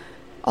ago?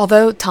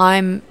 Although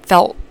time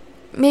felt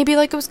maybe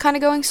like it was kind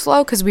of going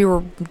slow because we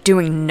were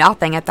doing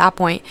nothing at that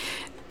point,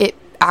 it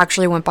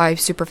actually went by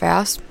super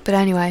fast. But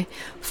anyway,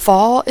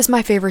 fall is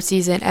my favorite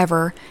season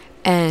ever.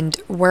 And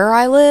where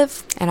I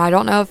live, and I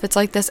don't know if it's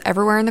like this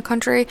everywhere in the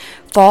country,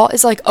 fall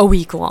is like a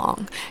week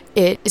long.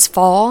 It is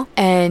fall,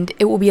 and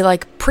it will be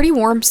like pretty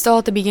warm still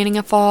at the beginning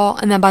of fall,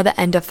 and then by the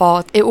end of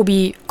fall, it will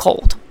be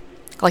cold,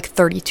 like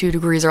 32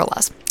 degrees or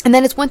less. And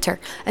then it's winter,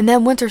 and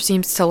then winter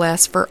seems to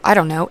last for,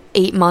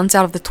 8 months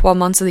out of the 12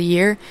 months of the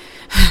year.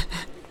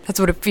 That's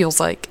what it feels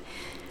like.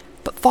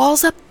 But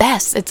fall's the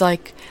best. It's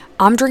like,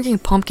 I'm drinking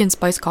pumpkin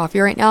spice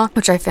coffee right now,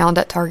 which I found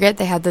at Target.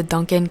 They had the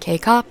Dunkin'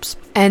 K-Cups,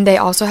 and they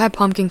also had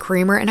pumpkin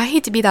creamer, and I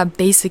hate to be that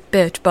basic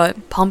bitch,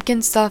 but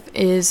pumpkin stuff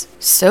is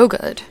so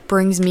good.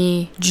 Brings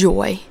me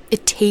joy.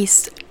 It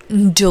tastes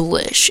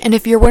delish. And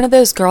if you're one of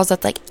those girls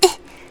that's like,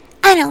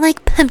 I don't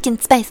like pumpkin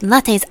spice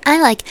lattes,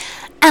 I like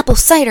apple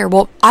cider.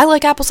 Well, I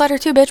like apple cider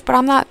too, bitch, but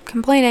I'm not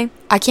complaining.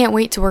 I can't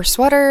wait to wear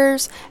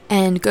sweaters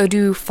and go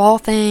do fall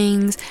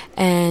things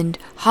and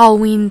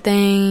Halloween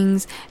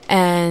things.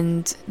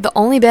 And the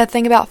only bad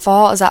thing about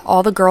fall is that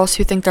all the girls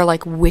who think they're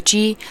like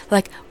witchy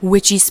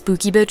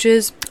spooky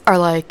bitches are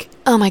like,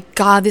 oh my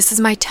God, this is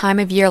my time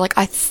of year. Like,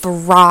 I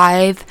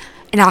thrive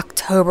in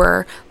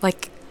October.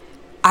 Like,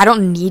 I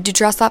don't need to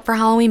dress up for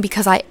Halloween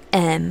because I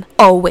am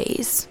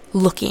always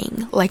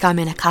looking like I'm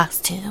in a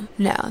costume.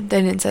 No,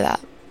 they didn't say that.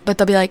 But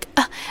they'll be like,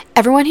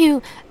 everyone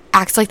who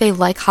acts like they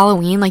like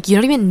Halloween, like, you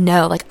don't even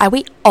know. Like, I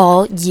wait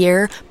all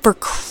year for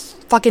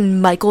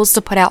fucking Michael's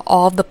to put out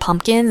all of the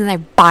pumpkins, and I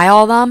buy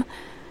all of them.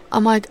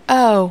 I'm like,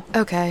 oh,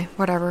 okay,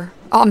 whatever.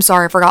 Oh, I'm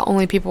sorry, I forgot.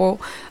 Only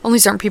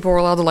certain people were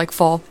allowed to like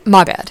fall.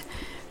 My bad.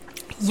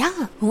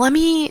 Yeah, let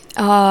me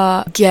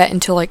get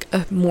into like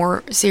a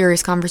more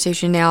serious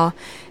conversation now.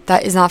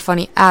 That is not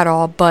funny at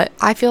all, but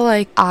I feel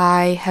like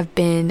I have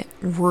been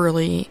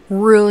really,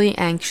 really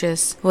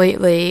anxious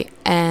lately,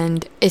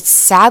 and it's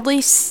sadly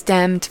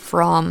stemmed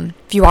from,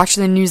 if you watch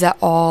the news at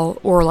all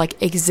or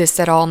like exist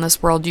at all in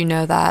this world, you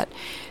know that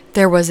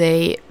there was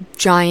a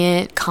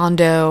giant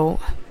condo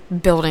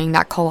building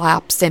that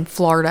collapsed in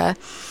Florida.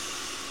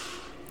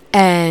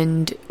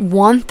 And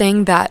one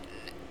thing that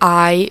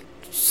I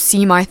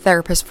see my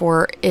therapist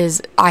for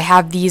is I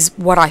have these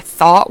what I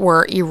thought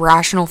were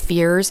irrational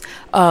fears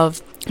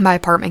of my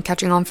apartment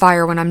catching on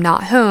fire when I'm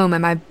not home,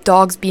 and my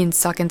dogs being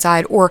stuck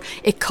inside, or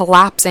it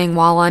collapsing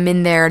while I'm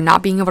in there and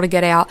not being able to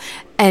get out.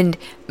 And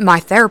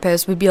my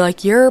therapist would be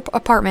like, your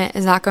apartment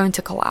is not going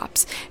to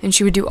collapse. And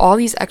she would do all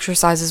these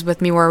exercises with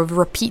me where I would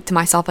repeat to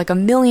myself like a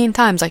million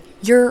times, like,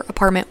 your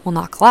apartment will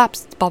not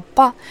collapse, blah,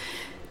 blah, blah.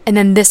 And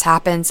then this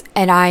happens,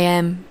 and I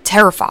am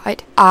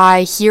terrified.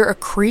 I hear a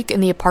creak in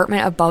the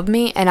apartment above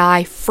me, and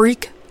I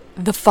freak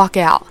the fuck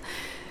out.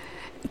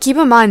 Keep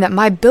in mind that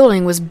my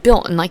building was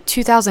built in like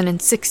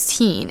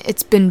 2016.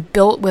 It's been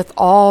built with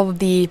all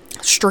the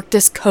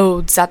strictest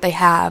codes that they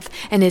have,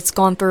 and it's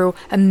gone through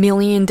a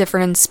million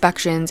different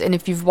inspections. And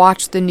if you've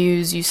watched the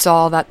news, you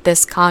saw that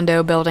this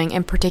condo building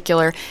in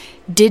particular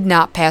did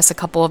not pass a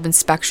couple of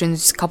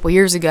inspections a couple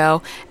years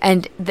ago,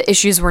 and the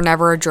issues were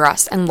never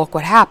addressed, and look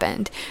what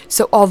happened.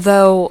 So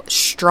although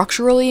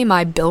structurally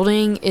my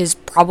building is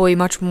probably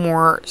much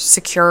more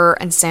secure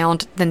and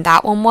sound than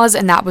that one was,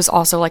 and that was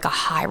also like a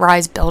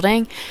high-rise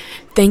building,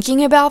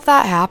 thinking about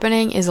that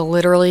happening is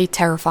literally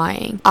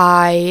terrifying.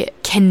 I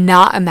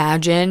cannot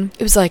imagine.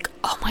 It was like,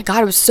 oh my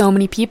God, it was so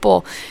many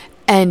people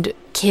and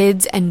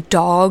kids and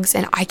dogs,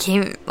 and I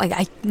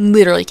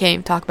literally can't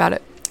even talk about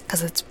it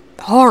because it's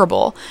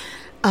horrible.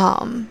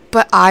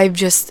 But I've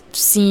just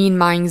seen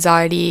my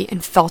anxiety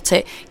and felt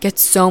it get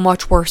so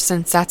much worse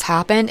since that's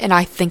happened, and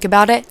I think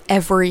about it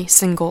every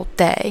single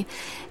day.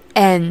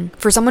 And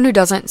for someone who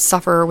doesn't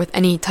suffer with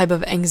any type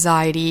of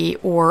anxiety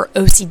or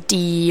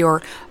OCD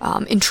or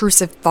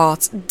intrusive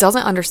thoughts,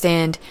 doesn't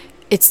understand,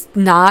 it's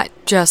not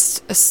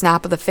just a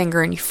snap of the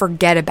finger and you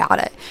forget about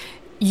it.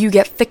 You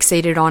get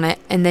fixated on it,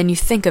 and then you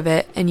think of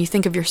it, and you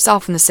think of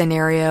yourself in the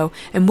scenario,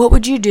 and what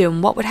would you do,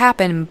 and what would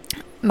happen.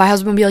 My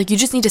husband would be like, you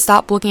just need to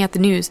stop looking at the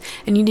news,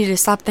 and you need to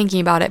stop thinking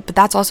about it. But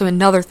that's also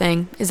another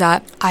thing, is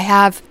that I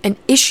have an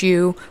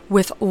issue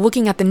with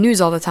looking at the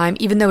news all the time,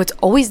 even though it's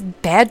always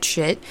bad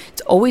shit,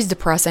 it's always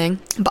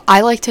depressing, but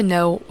I like to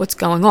know what's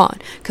going on.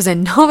 Because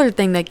another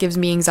thing that gives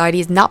me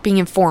anxiety is not being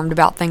informed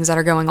about things that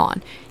are going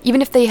on,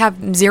 even if they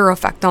have zero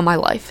effect on my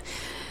life.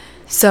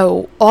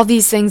 So all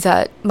these things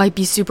that might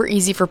be super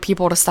easy for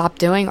people to stop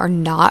doing are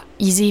not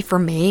easy for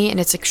me, and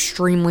it's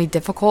extremely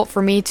difficult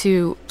for me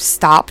to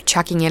stop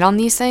checking in on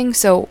these things.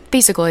 So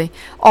basically,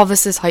 all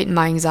this has heightened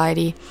my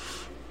anxiety,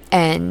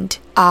 and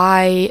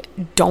I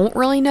don't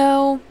really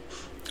know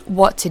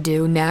what to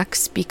do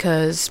next,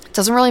 because it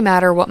doesn't really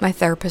matter what my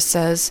therapist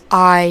says.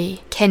 I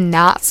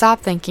cannot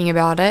stop thinking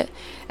about it,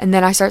 and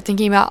then I start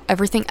thinking about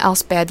everything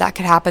else bad that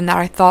could happen that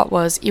I thought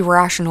was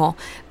irrational.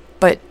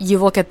 But you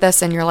look at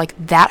this and you're like,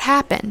 that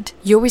happened.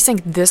 You always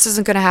think this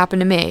isn't going to happen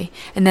to me,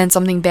 and then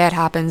something bad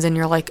happens and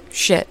you're like,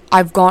 shit,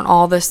 I've gone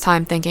all this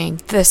time thinking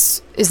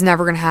this is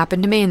never going to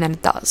happen to me, and then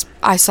it does.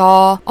 I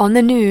saw on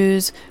the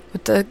news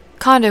with the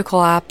condo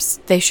collapse,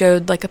 they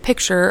showed like a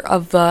picture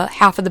of the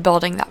half of the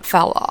building that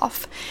fell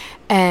off,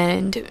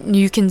 and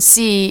you can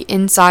see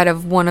inside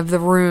of one of the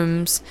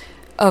rooms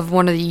of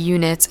one of the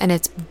units, and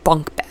it's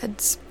bunk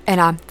beds.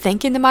 And I'm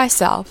thinking to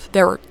myself,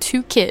 there were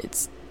 2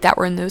 kids that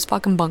were in those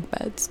fucking bunk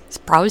beds. It's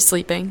probably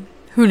sleeping.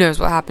 Who knows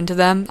what happened to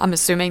them? I'm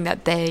assuming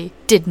that they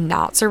did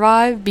not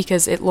survive,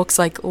 because it looks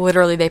like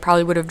literally they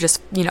probably would have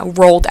just,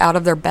 rolled out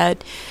of their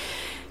bed.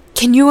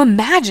 Can you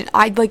imagine?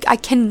 I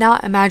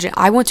cannot imagine.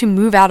 I want to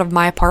move out of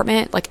my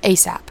apartment like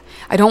ASAP.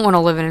 I don't want to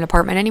live in an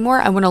apartment anymore.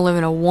 I want to live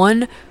in a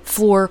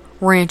 1-floor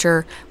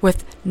rancher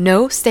with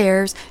no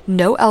stairs,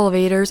 no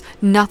elevators,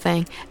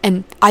 nothing.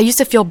 And I used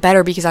to feel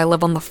better because I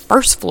live on the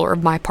first floor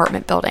of my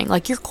apartment building.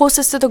 Like, you're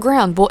closest to the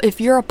ground. Well, if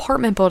your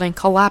apartment building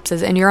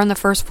collapses and you're on the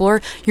first floor,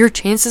 your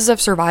chances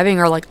of surviving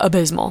are like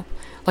abysmal.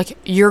 Like,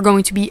 you're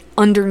going to be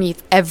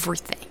underneath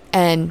everything.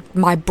 And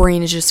my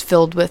brain is just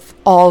filled with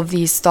all of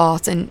these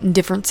thoughts and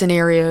different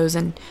scenarios.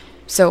 And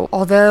so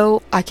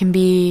although I can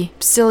be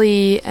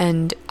silly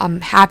and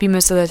I'm happy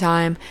most of the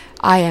time,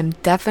 I am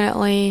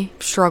definitely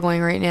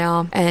struggling right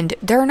now. And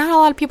there are not a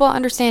lot of people that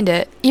understand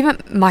it.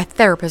 Even my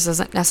therapist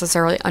doesn't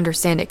necessarily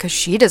understand it, because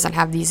she doesn't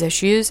have these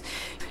issues.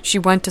 She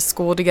went to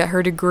school to get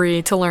her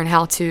degree to learn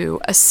how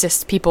to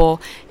assist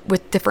people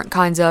with different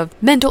kinds of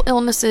mental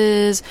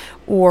illnesses,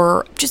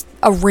 or just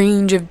a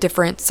range of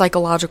different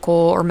psychological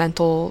or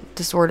mental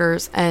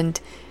disorders. And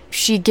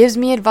she gives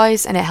me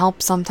advice and it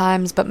helps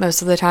sometimes, but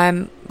most of the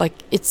time, like,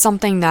 it's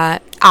something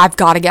that I've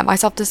got to get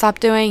myself to stop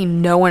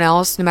doing. No one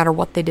else, no matter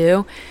what they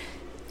do,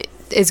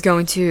 is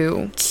going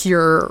to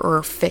cure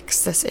or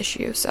fix this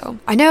issue. So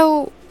I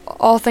know,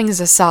 all things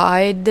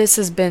aside, this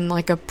has been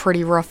like a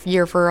pretty rough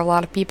year for a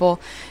lot of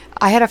people.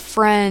 I had a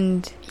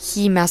friend,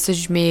 he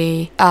messaged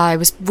me. I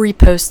was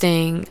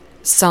reposting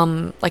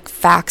some like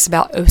facts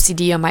about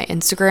OCD on my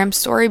Instagram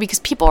story, because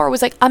people are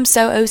always like, I'm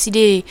so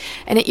OCD,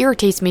 and it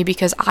irritates me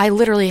because I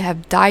literally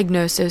have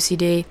diagnosed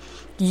OCD.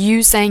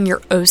 You saying you're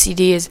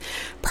OCD is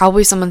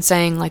probably someone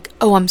saying like,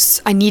 oh,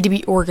 I need to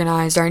be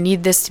organized, or I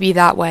need this to be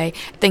that way.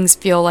 Things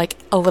feel like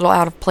a little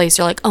out of place.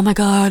 You're like, oh my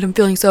God, I'm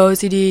feeling so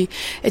OCD.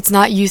 It's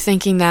not you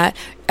thinking that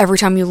every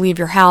time you leave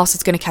your house,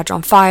 it's going to catch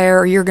on fire,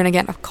 or you're going to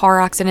get in a car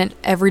accident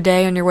every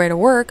day on your way to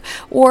work,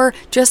 or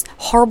just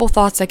horrible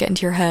thoughts that get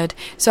into your head.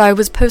 So I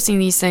was posting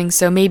these things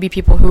so maybe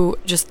people who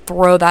just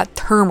throw that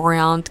term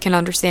around can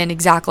understand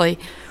exactly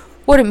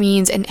what it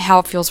means and how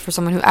it feels for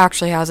someone who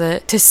actually has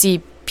it, to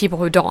see people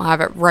who don't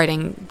have it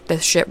writing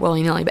this shit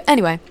willy-nilly. But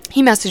anyway,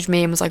 he messaged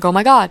me and was like, oh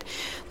my God,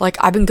 like,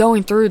 I've been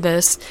going through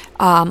this,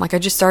 like, I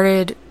just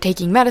started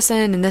taking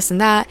medicine and this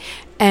and that.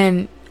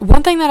 And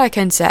one thing that I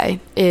can say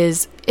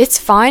is, it's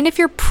fine if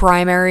your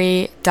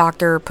primary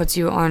doctor puts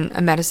you on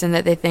a medicine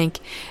that they think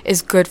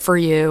is good for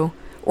you,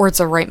 or it's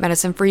the right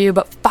medicine for you,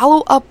 but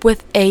follow up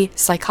with a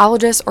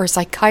psychologist or a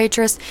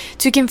psychiatrist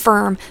to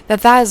confirm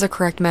that that is the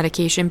correct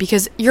medication,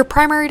 because your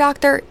primary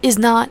doctor is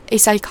not a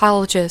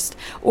psychologist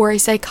or a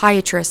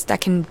psychiatrist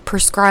that can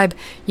prescribe,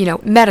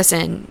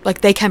 medicine.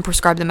 Like, they can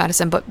prescribe the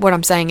medicine, but what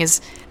I'm saying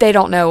is they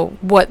don't know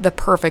what the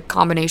perfect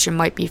combination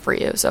might be for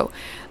you. So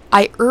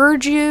I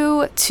urge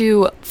you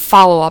to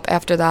follow up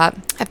after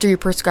you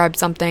prescribe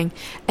something,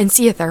 and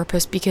see a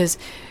therapist, because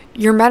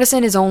your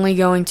medicine is only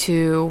going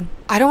to,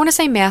 I don't want to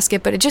say mask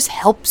it, but it just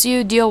helps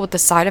you deal with the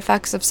side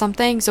effects of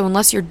something. So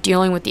unless you're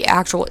dealing with the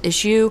actual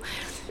issue,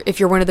 if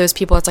you're one of those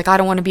people that's like, I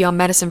don't want to be on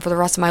medicine for the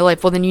rest of my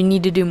life, well, then you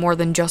need to do more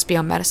than just be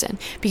on medicine.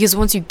 Because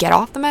once you get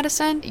off the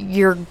medicine,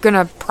 you're going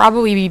to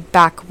probably be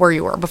back where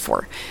you were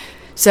before.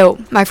 So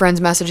my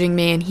friend's messaging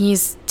me, and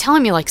he's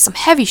telling me like some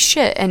heavy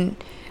shit.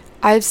 And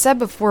I've said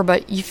before,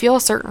 but you feel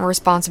a certain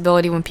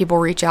responsibility when people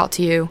reach out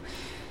to you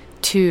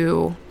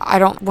to, I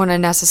don't want to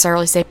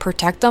necessarily say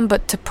protect them,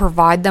 but to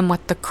provide them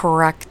with the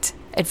correct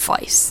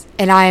advice.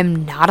 And I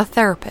am not a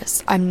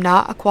therapist. I'm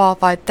not a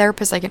qualified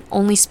therapist. I can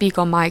only speak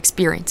on my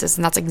experiences,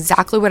 and that's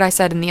exactly what I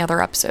said in the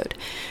other episode.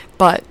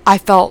 But I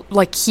felt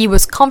like he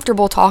was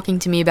comfortable talking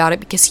to me about it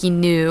because he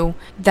knew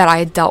that I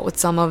had dealt with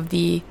some of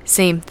the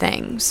same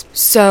things.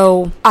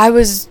 So I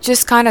was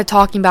just kind of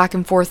talking back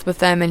and forth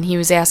with him, and he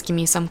was asking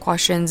me some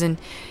questions, and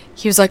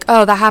he was like,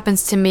 oh, that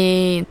happens to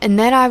me. And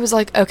then I was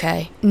like,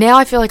 okay, now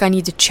I feel like I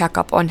need to check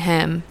up on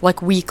him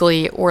like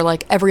weekly or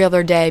like every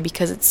other day,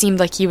 because it seemed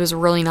like he was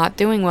really not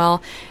doing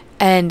well.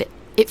 And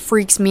it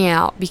freaks me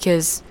out,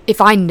 because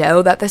if I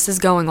know that this is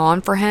going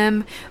on for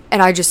him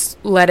and I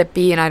just let it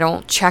be and I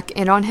don't check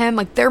in on him,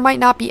 like there might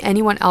not be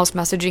anyone else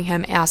messaging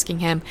him asking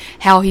him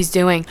how he's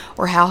doing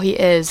or how he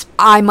is.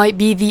 I might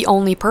be the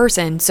only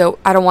person, so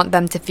I don't want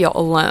them to feel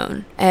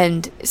alone.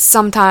 And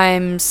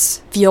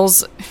sometimes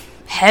feels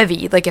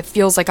heavy, like it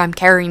feels like I'm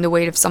carrying the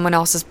weight of someone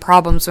else's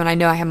problems when I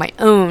know I have my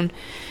own.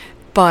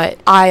 But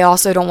I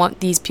also don't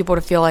want these people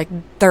to feel like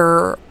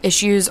their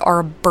issues are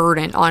a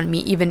burden on me,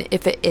 even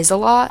if it is a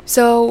lot.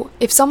 So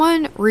if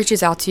someone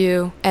reaches out to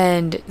you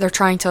and they're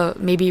trying to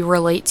maybe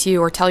relate to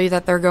you or tell you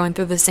that they're going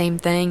through the same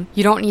thing,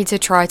 you don't need to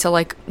try to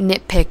like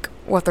nitpick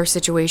what their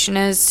situation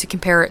is to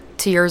compare it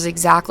to yours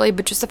exactly,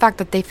 but just the fact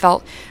that they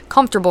felt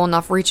comfortable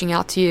enough reaching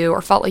out to you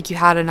or felt like you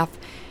had enough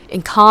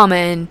in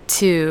common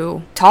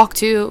to talk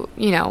to,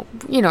 you know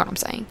what I'm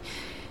saying.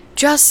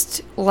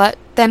 Just let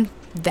them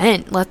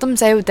vent. Let them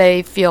say what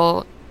they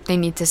feel they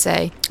need to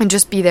say and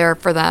just be there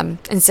for them,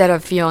 instead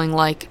of feeling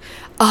like,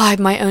 oh, I have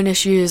my own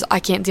issues, I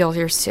can't deal with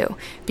yours too.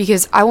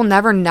 Because I will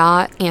never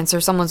not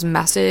answer someone's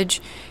message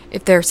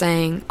if they're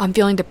saying, I'm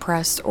feeling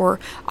depressed,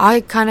 or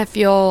I kind of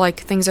feel like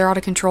things are out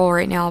of control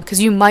right now, because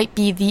you might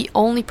be the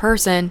only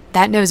person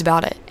that knows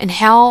about it. And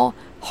how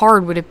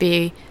hard would it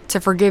be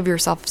to forgive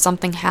yourself if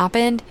something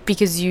happened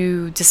because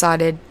you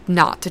decided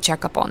not to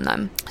check up on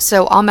them?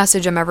 So I'll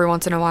message them every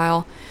once in a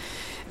while.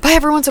 By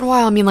every once in a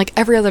while, I mean like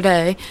every other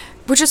day,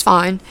 which is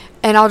fine.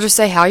 And I'll just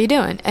say, how you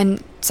doing?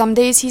 And some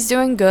days he's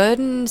doing good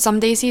and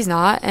some days he's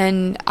not.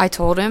 And I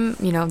told him,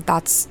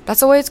 that's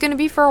the way it's going to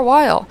be for a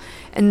while.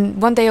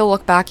 And one day you'll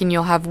look back and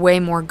you'll have way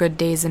more good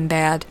days than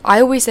bad.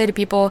 I always say to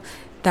people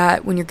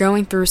that when you're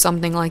going through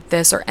something like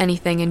this, or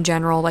anything in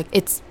general, like,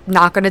 it's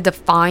not going to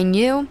define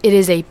you. It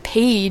is a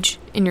page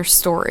in your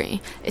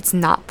story. It's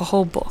not the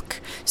whole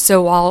book.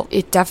 So while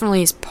it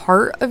definitely is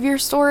part of your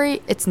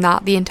story, it's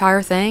not the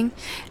entire thing.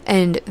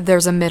 And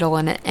there's a middle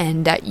and an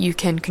end that you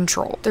can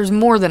control. There's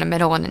more than a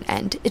middle and an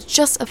end. It's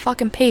just a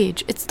fucking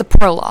page. It's the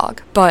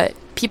prologue. But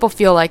people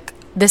feel like,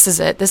 this is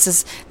it. This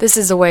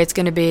is the way it's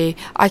going to be.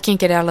 I can't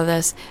get out of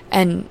this.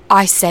 And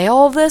I say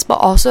all of this, but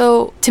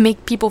also to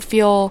make people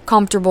feel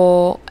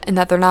comfortable and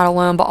that they're not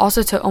alone, but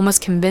also to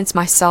almost convince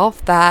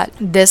myself that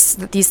these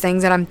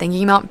things that I'm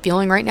thinking about and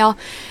feeling right now,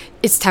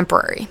 it's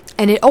temporary.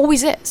 And it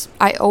always is.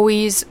 I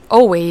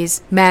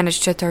always manage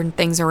to turn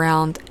things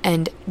around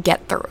and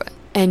get through it.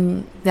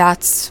 And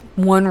that's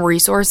one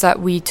resource that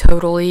we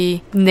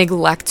totally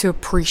neglect to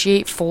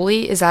appreciate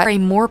fully, is that a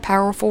more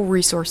powerful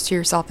resource to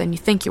yourself than you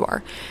think you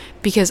are.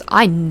 Because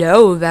I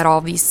know that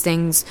all these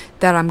things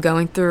that I'm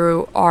going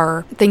through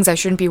are things I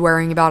shouldn't be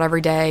worrying about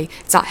every day.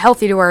 It's not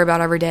healthy to worry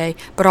about every day,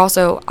 but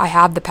also I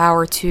have the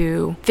power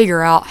to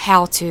figure out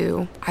how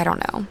to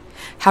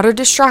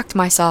distract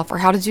myself, or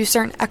how to do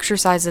certain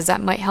exercises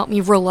that might help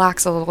me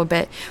relax a little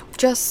bit.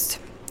 Just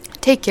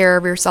take care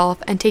of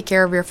yourself and take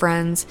care of your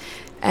friends.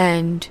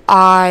 And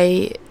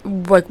I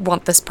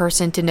want this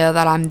person to know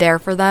that I'm there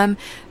for them,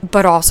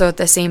 but also at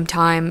the same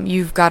time,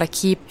 you've got to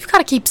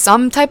keep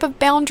some type of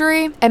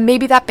boundary. And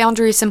maybe that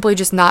boundary is simply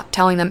just not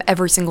telling them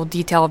every single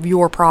detail of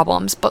your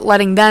problems, but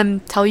letting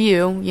them tell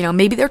you,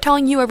 maybe they're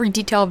telling you every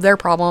detail of their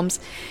problems.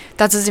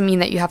 That doesn't mean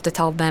that you have to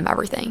tell them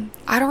everything.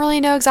 I don't really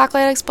know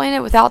exactly how to explain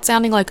it without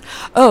sounding like,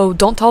 oh,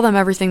 don't tell them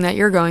everything that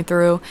you're going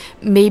through.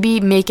 Maybe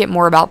make it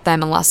more about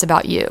them and less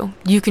about you.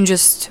 You can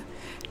just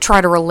try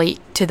to relate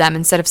to them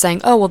instead of saying,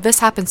 oh, well,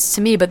 this happens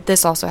to me, but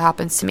this also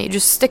happens to me.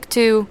 Just stick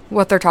to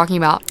what they're talking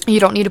about. You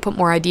don't need to put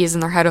more ideas in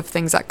their head of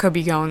things that could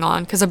be going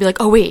on, because they'll be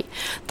like, oh, wait,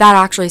 that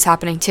actually is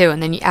happening too.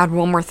 And then you add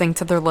one more thing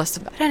to their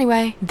list. But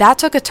anyway, that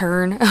took a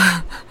turn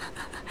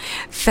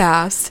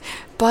fast.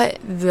 But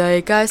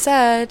like I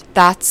said,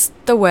 that's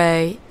the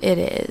way it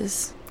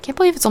is. Can't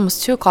believe it's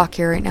almost 2 o'clock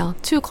here right now.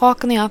 2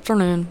 o'clock in the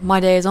afternoon. My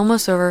day is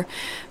almost over.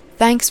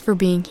 Thanks for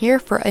being here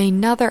for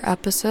another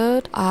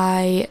episode.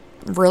 I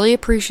really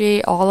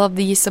appreciate all of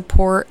the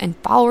support and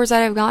followers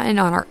that I've gotten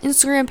on our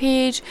Instagram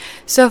page.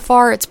 So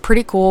far, it's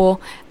pretty cool.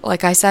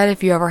 Like I said,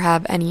 if you ever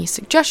have any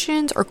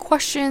suggestions or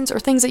questions or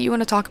things that you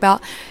want to talk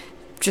about,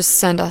 just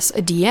send us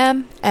a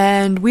DM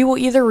and we will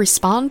either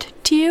respond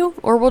to you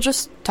or we'll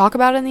just talk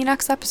about it in the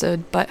next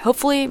episode. But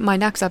hopefully my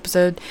next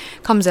episode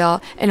comes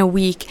out in a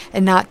week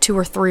and not 2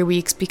 or 3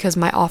 weeks, because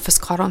my office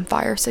caught on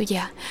fire. So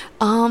yeah,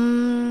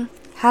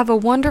 have a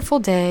wonderful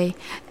day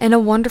and a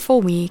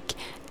wonderful week.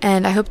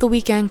 And I hope the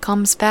weekend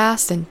comes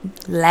fast and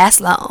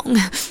lasts long.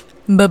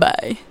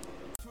 Bye-bye.